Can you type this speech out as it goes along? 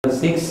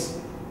6,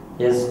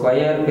 a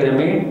square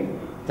pyramid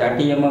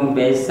 30 mm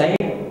base side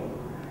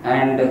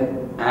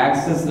and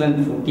axis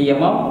length 50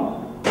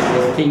 mm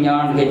resting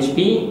on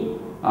HP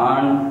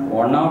on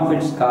one of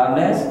its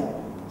corners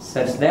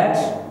such that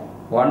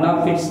one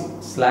of its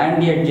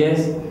slant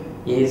edges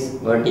is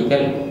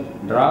vertical.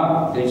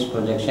 Draw its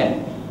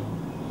projection.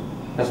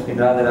 First we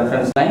draw the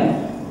reference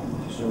line.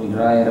 So we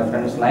draw a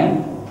reference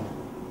line.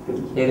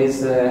 Here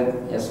is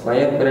a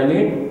square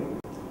pyramid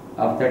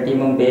of 30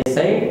 mm base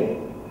side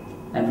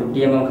and 50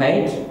 mm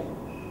height,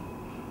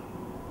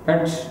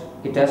 but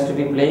it has to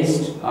be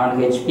placed on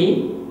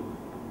HP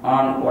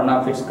on one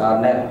of its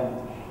corner.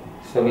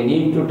 So we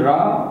need to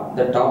draw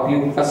the top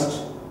view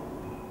first,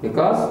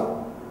 because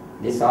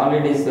the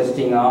solid is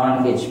resting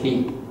on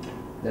HP.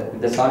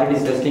 The solid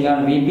is resting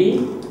on VP.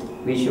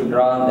 We should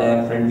draw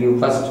the front view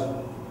first.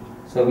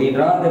 So we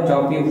draw the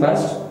top view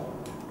first.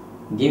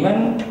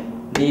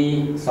 Given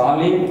the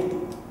solid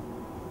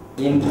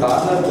in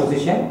corner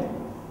position,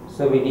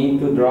 so we need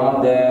to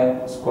draw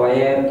the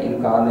square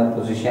in corner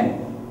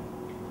position.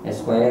 A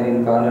square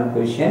in corner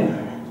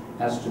position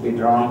has to be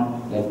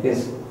drawn like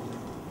this.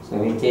 So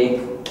we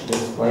take the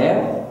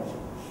square.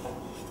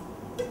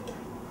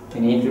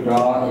 We need to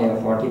draw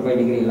a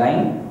 45-degree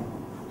line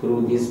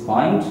through this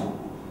point.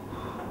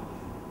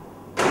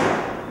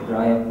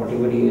 Draw a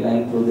 45-degree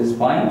line through this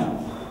point.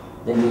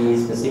 Then we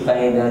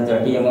specify the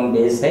 30 mm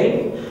base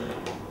side.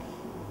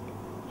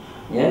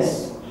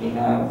 Yes, we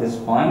have this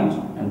point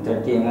and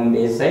 30 mm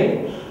base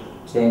side.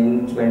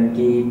 10,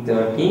 20,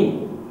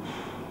 30.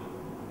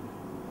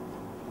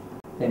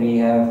 Then we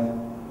have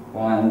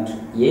point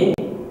A.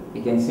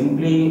 We can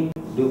simply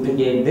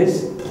duplicate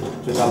this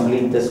to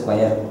complete the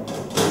square.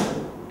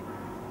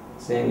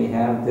 Say we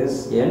have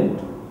this end.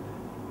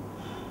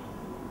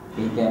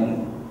 We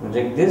can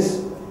project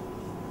this.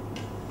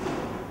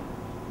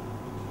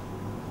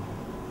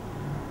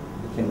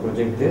 We can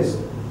project this.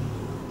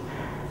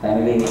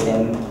 Finally, we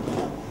can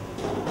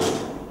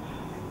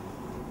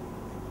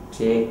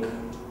take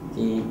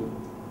the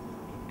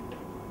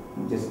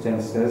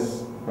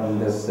distances from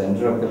the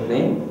center of the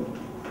plane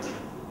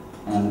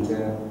and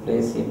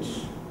place it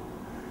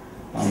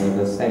on the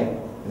other side.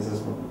 This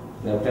is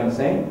left hand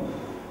side.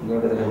 Go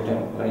to the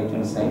right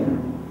hand side.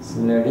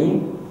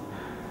 Similarly,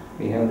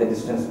 we have the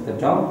distance at the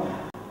top.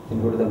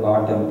 Then go to the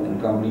bottom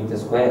and complete the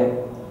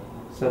square.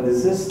 So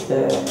this is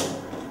the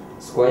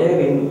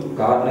square in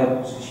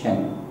corner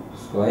position.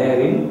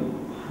 Square in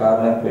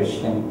corner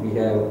position. We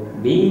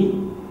have B.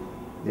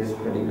 This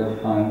particular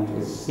point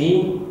is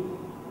C.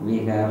 We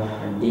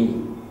have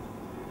D.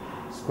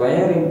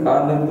 Square in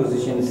corner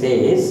position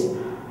says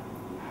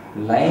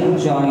line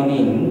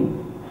joining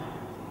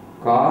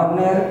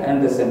corner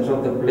and the center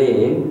of the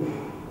plane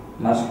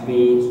must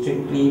be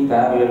strictly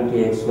parallel to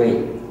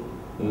XY.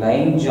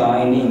 Line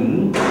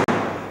joining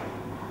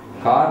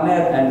corner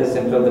and the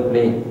center of the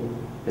plane.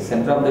 The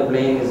center of the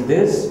plane is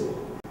this.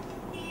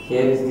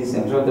 Here is the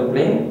center of the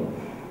plane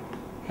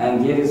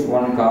and here is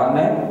one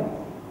corner.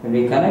 When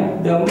we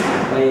connect them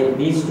by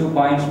these 2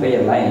 points by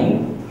a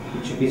line,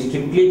 it should be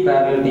strictly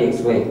parallel to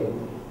XY.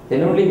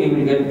 Then only we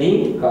will get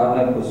the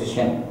corner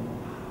position.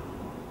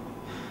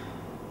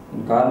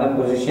 In corner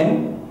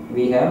position,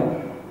 we have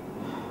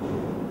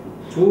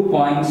 2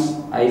 points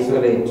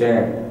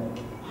isolated.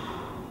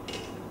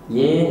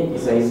 A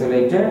is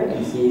isolated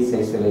and C is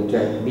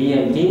isolated. B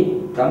and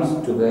D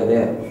comes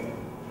together.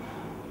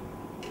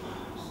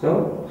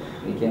 So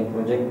we can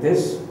project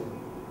this.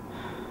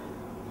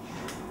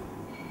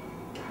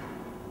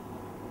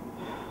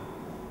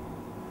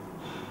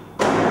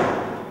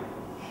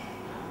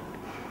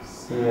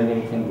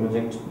 Similarly, we can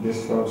project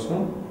this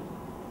also.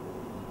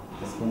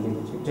 This can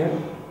be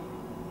projected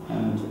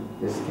and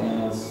this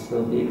can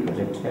also be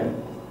projected.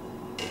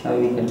 Now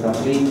we can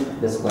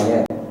complete the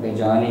square by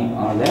joining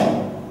all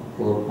the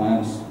 4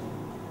 points.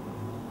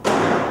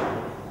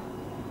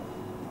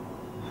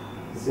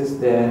 This is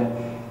the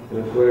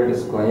required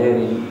square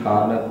in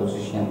corner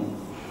position.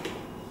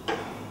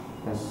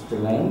 First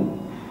line,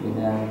 we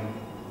have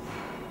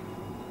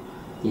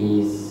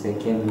the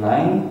second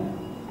line.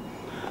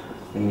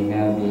 Then we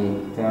have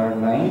the third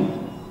line.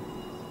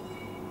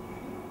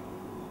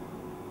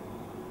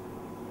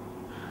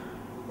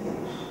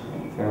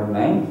 Third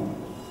line.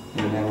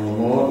 We have one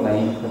more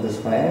line for the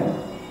square.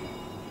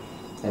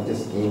 That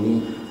is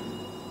AB.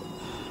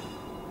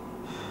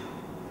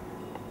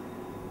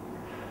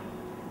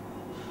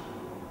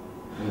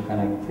 We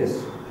connect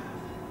this.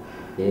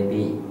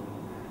 AB.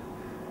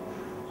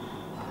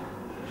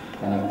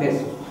 Connect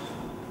this.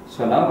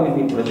 So now when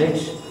we project,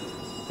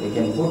 we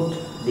can put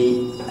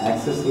the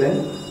axis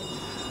length.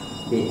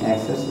 The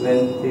axis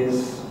length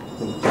is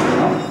 50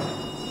 mm.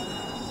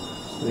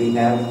 So we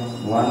have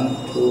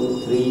 1,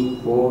 2, 3,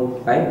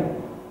 4, 5.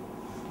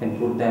 We can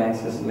put the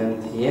axis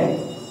length here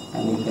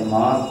and we can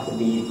mark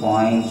the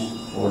point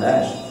O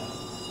dash.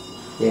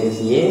 Here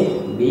is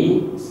A,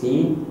 B,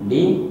 C,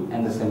 D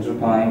and the central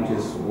point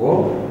is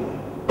O.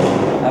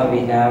 Now we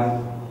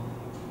have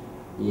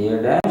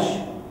A dash,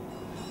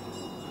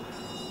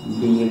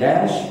 B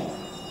dash,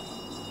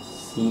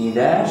 C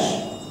dash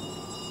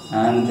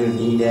and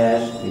d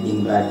dash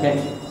within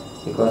bracket,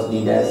 because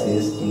d dash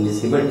is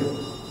invisible.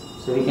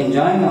 So we can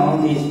join all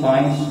these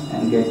points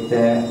and get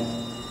the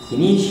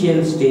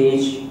initial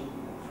stage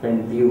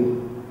front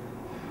view.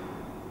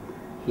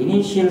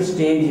 Initial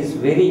stage is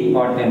very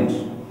important.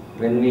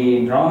 When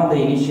we draw the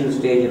initial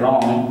stage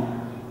wrong,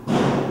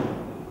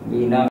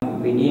 we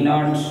need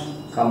not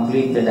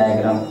complete the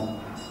diagram.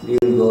 We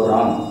will go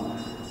wrong.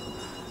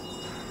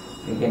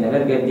 We can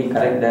never get the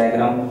correct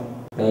diagram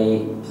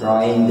by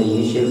drawing the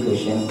initial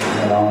position in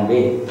the wrong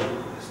way.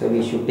 So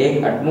we should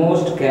take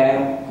utmost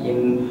care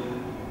in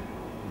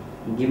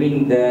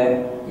giving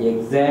the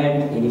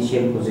exact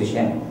initial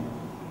position.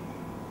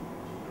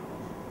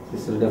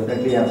 This will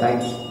definitely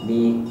affect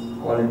the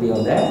quality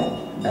of the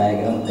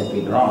diagram that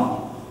we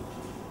draw.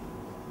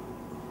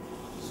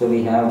 So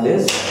we have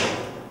this.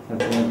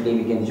 Definitely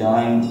we can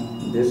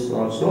join this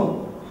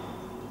also.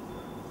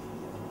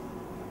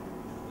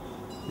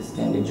 This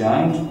can be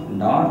joined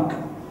dark.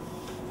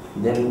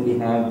 Then we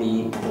have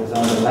the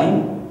horizontal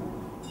line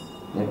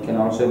that can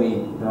also be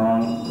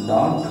drawn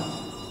dark.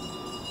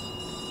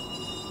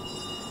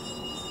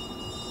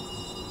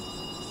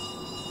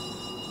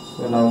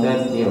 So now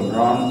that we have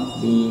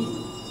drawn the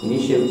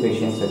initial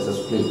equation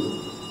successfully,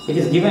 it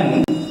is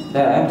given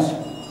that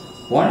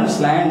one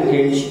slant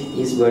edge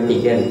is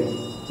vertical.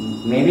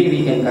 Maybe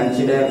we can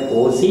consider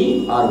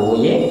OC or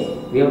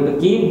OA. We have to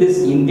keep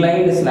this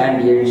inclined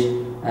slant edge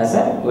as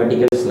a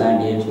vertical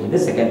slant edge in the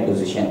second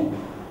position.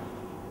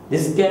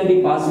 This can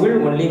be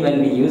possible only when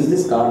we use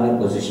this corner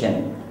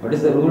position. What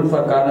is the rule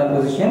for corner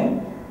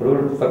position?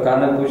 Rule for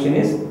corner position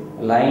is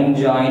line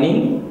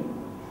joining,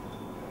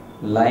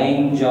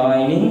 line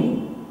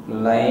joining,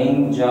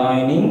 line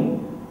joining,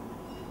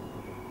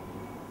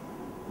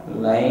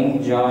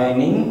 line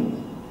joining,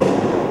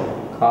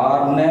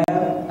 corner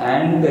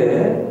and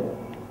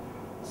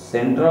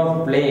center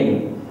of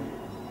plane.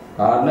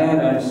 Corner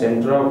and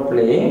center of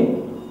plane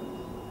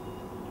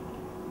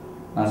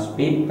must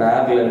be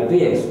parallel to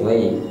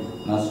XY.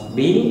 Must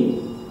be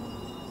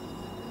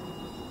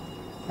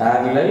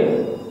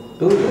parallel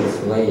to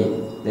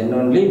XY. Then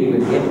only we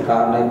will get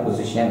corner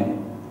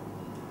position.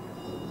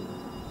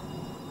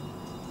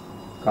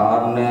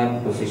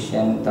 Corner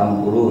position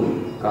thumb rule.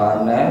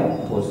 Corner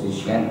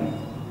position.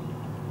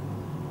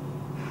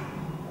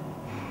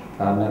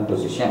 Corner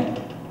position.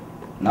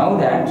 Now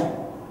that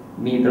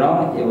we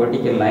draw a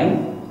vertical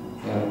line,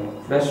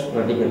 a fresh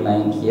vertical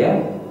line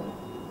here,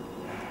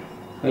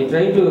 we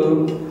try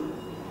to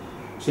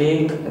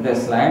take the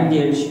slant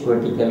edge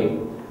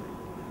vertical.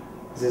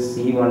 This is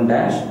C1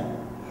 dash.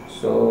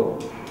 So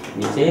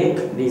we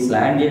take the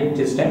slant edge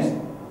distance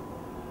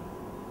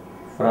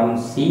from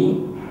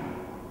C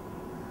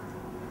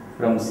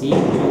to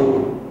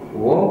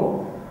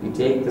O. We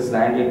take the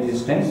slant edge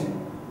distance.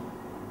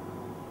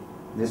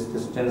 This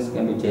distance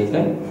can be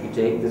taken. We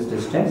take this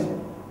distance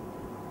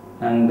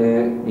and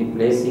we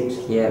place it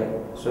here.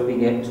 So we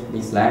get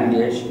the slant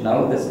edge.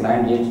 Now the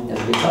slant edge has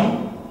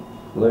become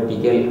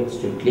vertical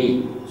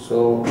strictly.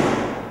 So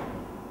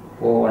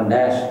O1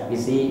 dash, we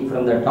see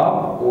from the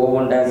top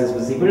O1 dash is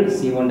visible,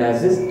 C1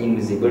 dash is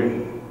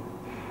invisible.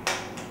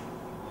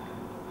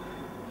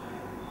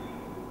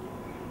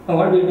 Now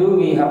what we do,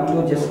 we have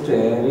to just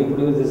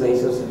reproduce this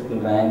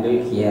isosceles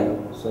triangle here.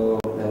 So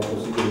the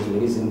procedure is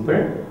very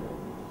simple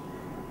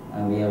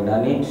and we have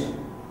done it.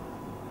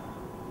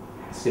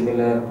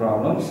 Similar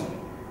problems.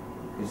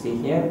 You see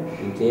here,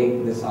 we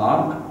take this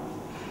arc,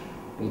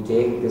 we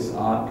take this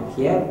arc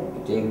here,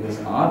 we take this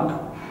arc,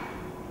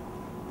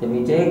 then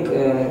we take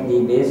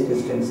the base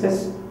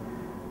distances,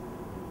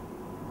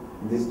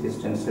 these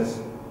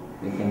distances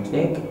we can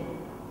take.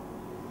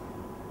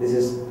 This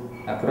is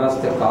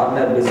across the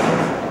corner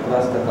distance,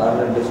 across the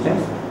corner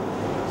distance.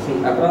 See,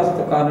 across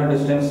the corner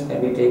distance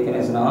can be taken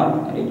as an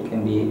arc and it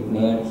can be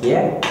made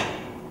here.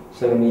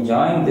 So when we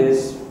join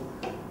this,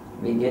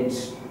 we get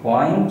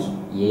point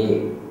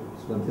A.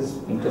 So this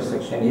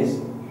intersection is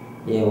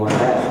A1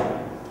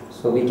 dash.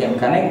 So we can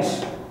connect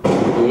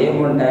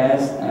A1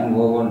 dash and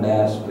O1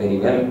 dash very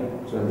well.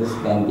 So this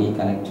can be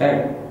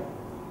connected.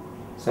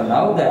 So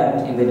now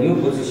that in the new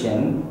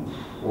position,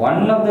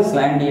 one of the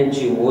slant edge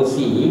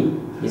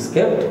OC is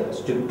kept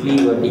strictly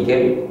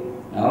vertical.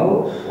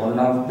 Now one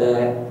of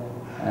the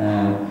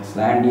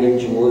slant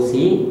edge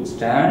OC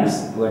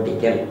stands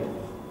vertical.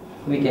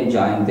 We can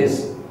join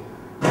this.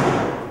 We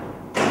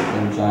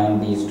can join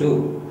these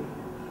two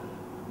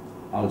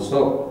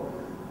also.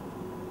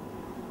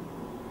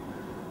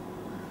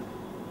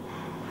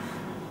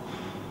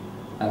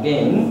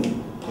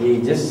 Again,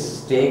 we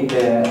just take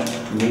the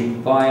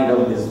midpoint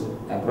of this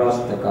across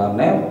the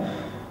corner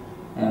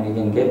and we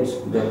can get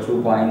the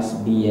 2 points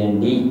B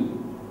and D.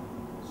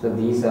 So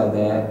these are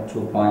the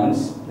 2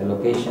 points. The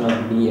location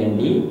of B and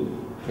D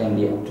can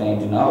be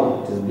obtained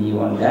now. It is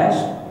B1 dash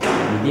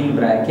within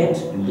bracket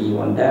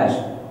D1 dash,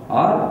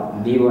 or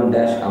D1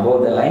 dash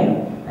above the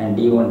line and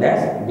D1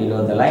 dash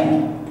below the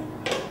line.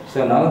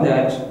 So now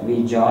that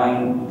we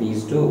join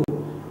these two,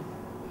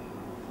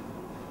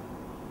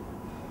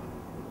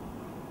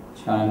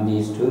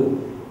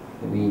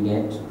 we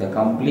get the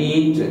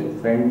complete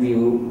front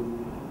view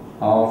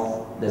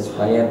of the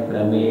square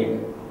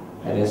pyramid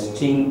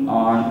resting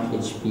on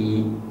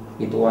HP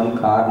with one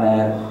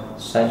corner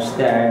such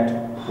that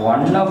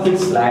one of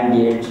its slant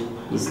edge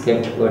is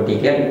kept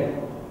vertical.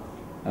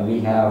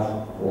 We have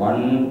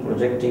one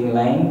projecting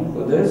line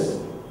for this,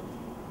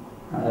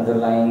 another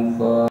line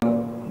for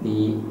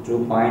the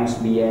 2 points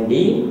B and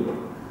D,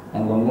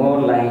 and one more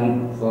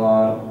line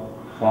for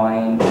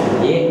point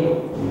A.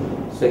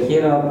 So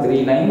here are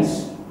 3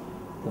 lines.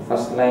 The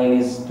first line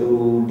is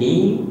through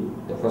D,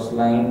 the first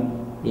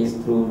line is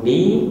through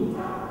D,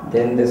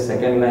 then the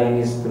second line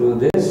is through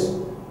this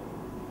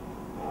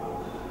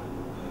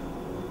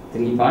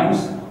 3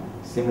 points.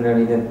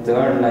 Similarly, the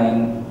third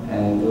line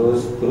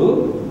goes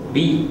through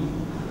B.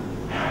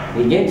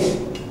 We get,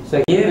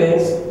 so here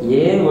is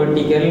A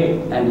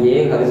vertical and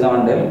A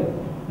horizontal.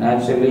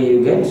 Naturally,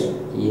 you get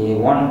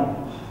A1.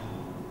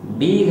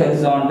 B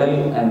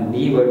horizontal and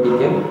B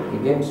vertical, you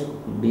get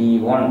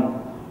B1.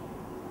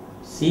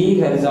 C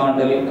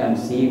horizontal and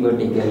C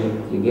vertical,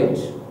 you get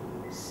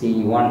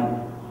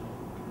C1.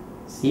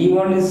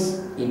 C1 is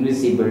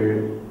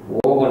invisible,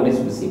 O1 is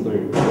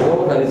visible.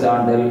 O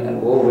horizontal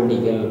and O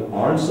vertical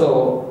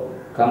also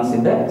comes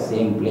in the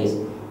same place.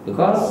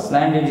 Because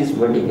slant edge is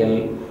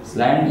vertical,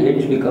 slant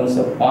edge becomes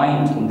a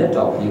point in the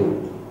top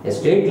view. A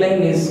straight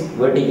line is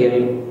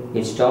vertical,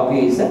 its top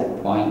view is a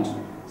point.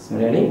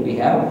 Similarly, we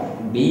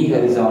have B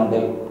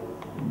horizontal,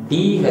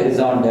 D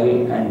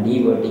horizontal and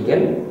D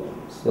vertical.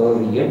 So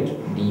we get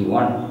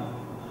D1.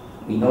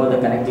 We know the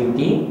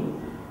connectivity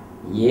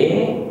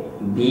A,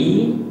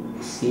 B,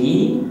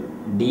 C,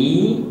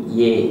 D,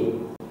 A.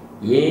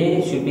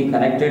 A should be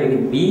connected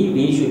with B,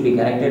 B should be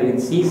connected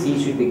with C, C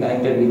should be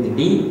connected with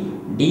D,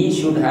 D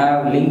should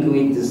have link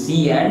with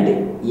C and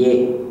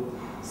A.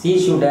 C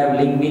should have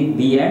link with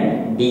B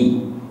and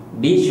D.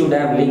 D should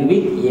have link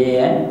with A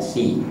and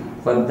C.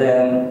 For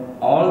them,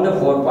 all the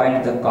 4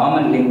 points, the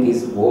common link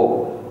is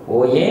O.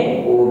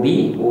 OA, OB,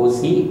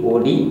 OC,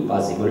 OD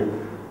possible.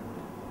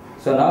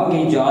 So now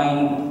we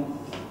join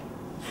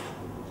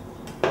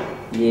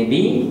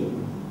AB.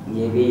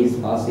 AB is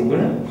possible.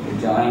 We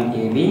join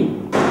AB.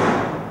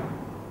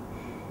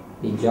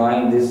 We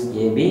join this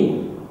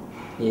AB.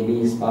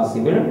 AB is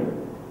possible.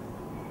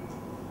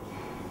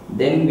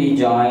 Then we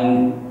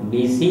join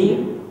BC.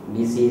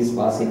 BC is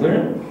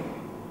possible.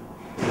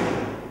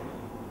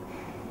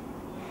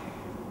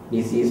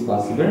 BC is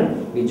possible.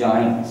 We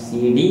join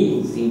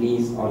CD. CD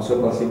is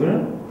also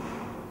possible.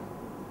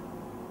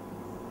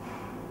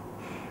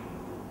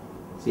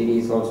 CD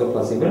is also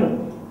possible.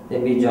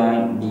 Then we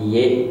join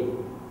DA,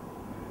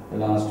 the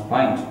last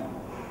point.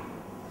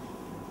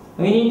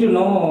 We need to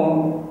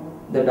know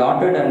the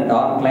dotted and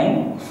dark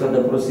line. So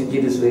the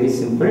procedure is very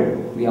simple.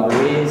 We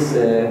always,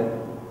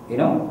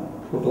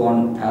 put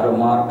one arrow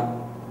mark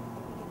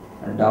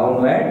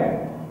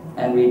downward,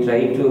 and we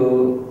try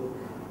to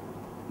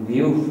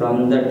view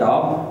from the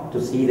top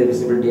to see the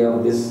visibility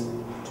of this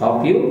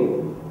top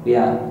view. We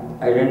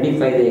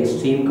identify the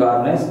extreme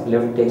corners,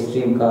 left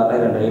extreme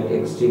corner and right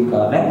extreme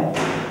corner.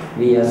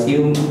 We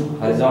assume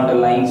horizontal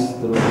lines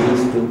through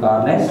these 2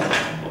 corners.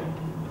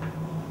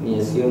 We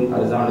assume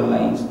horizontal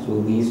lines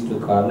through these 2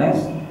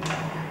 corners.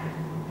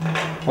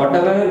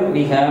 Whatever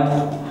we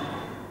have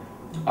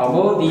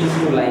above these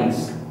 2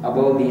 lines,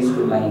 whatever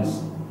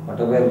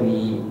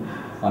we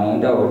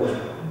find out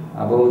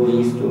above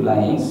these 2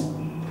 lines,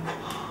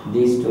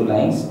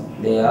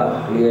 they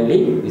are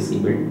clearly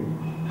visible.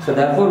 So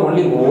therefore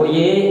only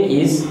OA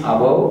is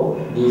above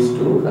these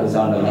 2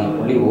 horizontal lines.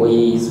 Only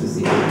OA is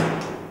visible.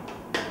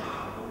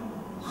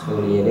 So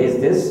we erase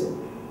this.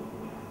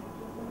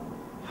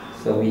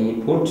 So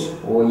we put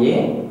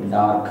OA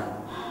dark.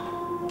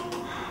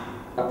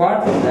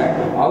 Apart from that,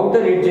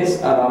 outer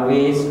edges are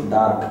always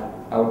dark.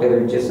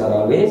 Already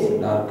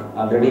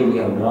we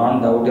have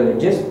drawn the outer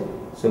edges,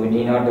 so we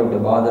need not have to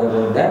bother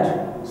about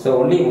that.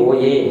 So only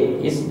OA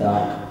is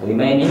dark.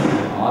 Remaining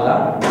all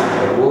are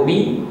dark. OB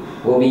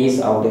is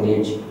outer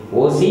edge.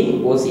 OC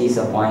is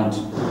a point.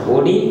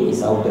 OD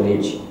is outer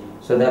edge.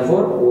 So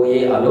therefore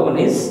OA alone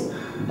is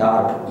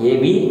dark.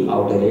 AB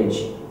outer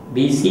edge.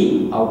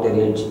 BC outer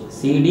edge.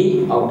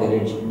 CD outer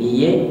edge.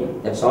 DA,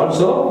 that's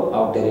also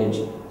outer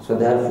edge. So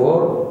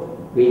therefore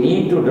we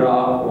need to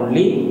draw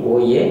only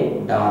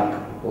OA dark.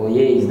 OA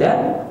is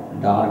the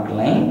dark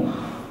line.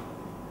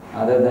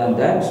 Other than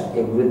that,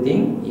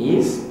 everything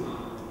is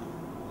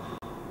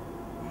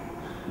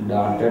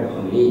dotted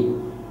only.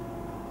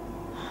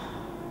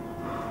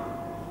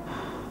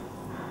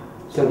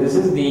 So this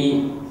is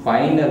the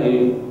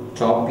final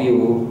top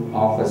view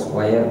of a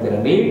square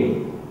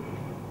pyramid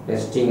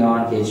resting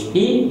on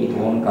HP with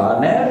one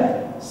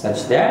corner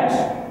such that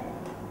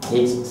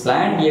its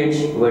slant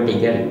edge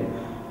vertical.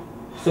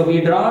 So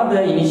we draw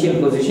the initial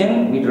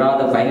position, we draw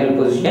the final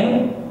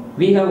position.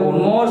 We have one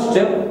more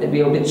step that we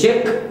have to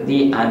check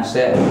the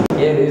answer.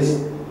 Here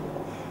is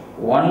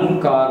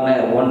one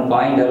corner, one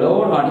point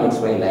alone on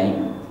XY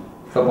line.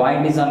 If a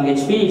point is on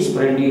HP, its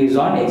front view is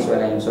on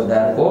XY line. So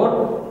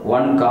therefore,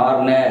 one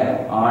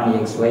corner on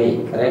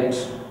XY, correct?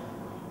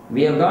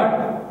 We have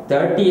got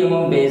 30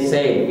 mm base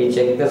side. We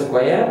check the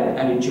square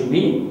and it should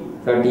be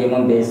 30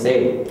 mm base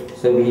side.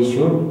 So we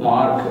should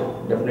mark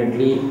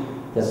definitely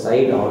the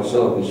side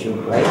also. We should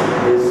write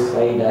this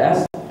side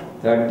as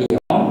 30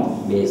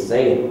 mm base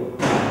side.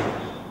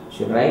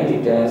 Should write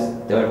it as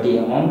 30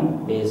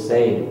 mm base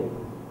side.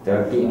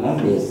 30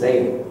 mm base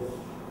side.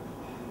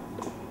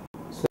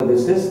 So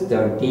this is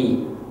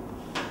 30.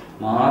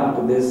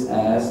 Mark this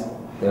as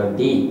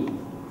 30.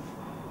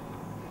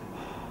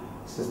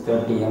 This is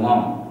 30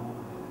 mm.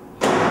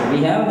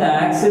 We have the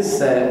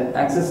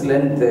axis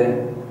length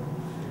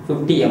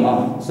 50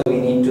 mm. So we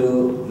need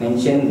to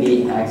mention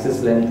the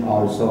axis length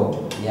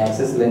also. The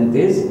axis length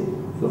is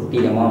 50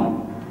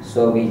 mm.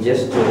 So we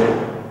just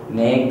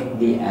make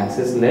the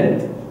axis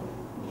length.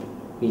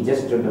 We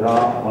just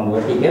draw on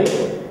vertical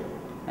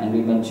and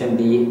we mention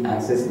the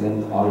axis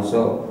length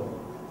also.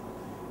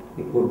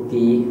 We put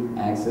the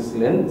axis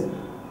length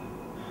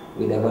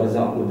with the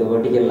horizontal, with the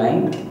vertical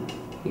line.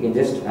 You can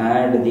just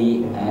add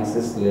the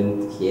axis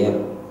length here.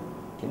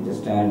 You can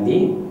just add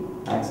the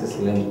axis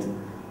length.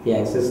 The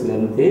axis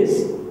length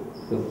is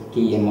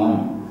 50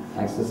 mm.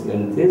 Axis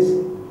length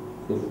is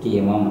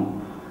 50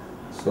 mm.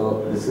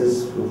 So this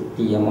is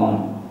 50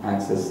 mm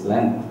axis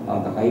length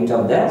or the height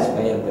of the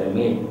square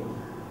pyramid.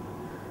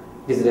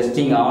 It is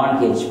resting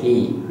on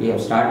HP. We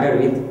have started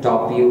with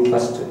top view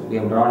first. We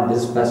have drawn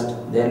this first,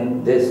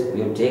 then this.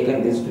 We have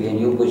taken this to a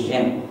new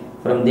position.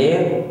 From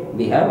there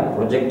we have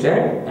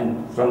projected,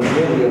 and from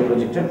here we have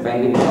projected.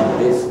 Finally we got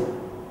this.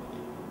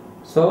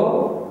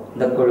 So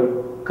the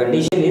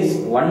condition is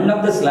one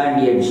of the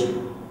slant edge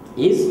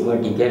is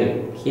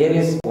vertical. Here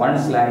is one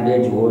slant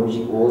edge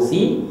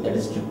OC, that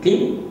is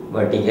strictly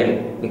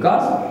vertical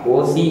because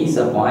OC is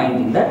a point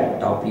in the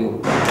top view.